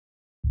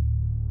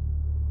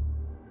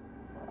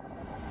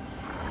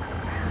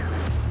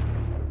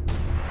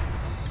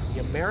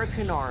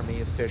American army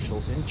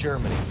officials in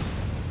Germany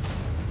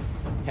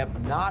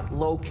have not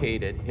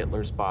located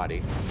Hitler's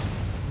body,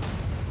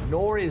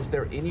 nor is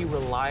there any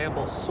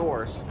reliable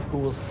source who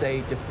will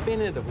say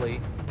definitively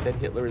that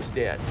Hitler is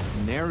dead.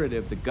 The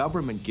narrative the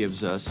government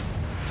gives us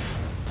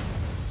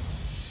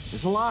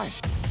is a lie.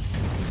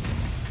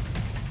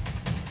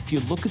 If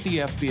you look at the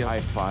FBI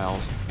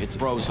files, it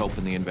throws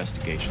open the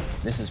investigation.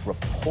 This is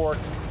report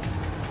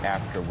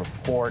after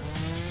report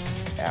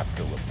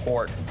after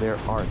report. There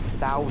are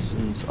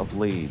thousands of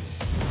leads.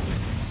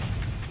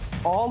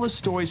 All the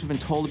stories we've been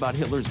told about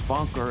Hitler's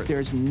bunker,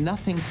 there's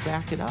nothing to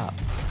back it up.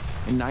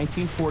 In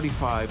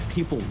 1945,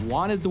 people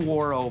wanted the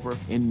war over,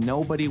 and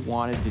nobody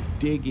wanted to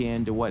dig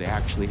into what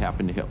actually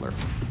happened to Hitler.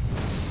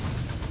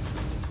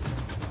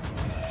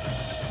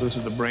 This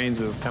is the brains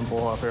of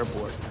Tempelhof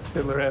Airport.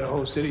 Hitler had a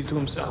whole city to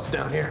himself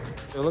down here.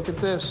 Now look at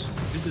this.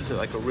 This is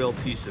like a real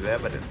piece of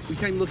evidence. We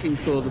came looking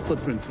for the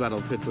footprints of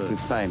Adolf Hitler in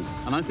Spain,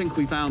 and I think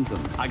we found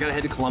them. I gotta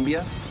head to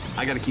Colombia.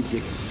 I gotta keep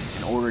digging.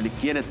 In order to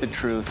get at the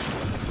truth,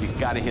 we've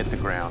gotta hit the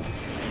ground.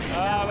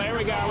 Oh, there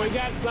we go. We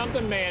got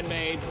something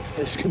man-made.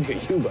 This could be a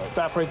U-boat.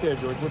 Stop right there,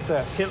 George. What's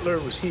that? Hitler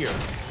was here.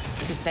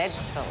 He said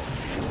so.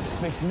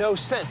 Makes no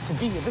sense to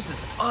be here. This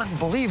is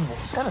unbelievable.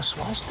 Is that a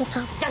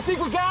swastika? I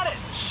think we got it!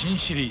 新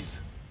シリー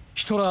ズ「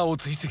ヒトラーを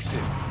追跡せ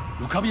よ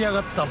浮かび上が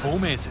った亡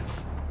命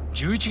説」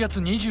11月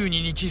22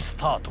日ス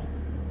タート。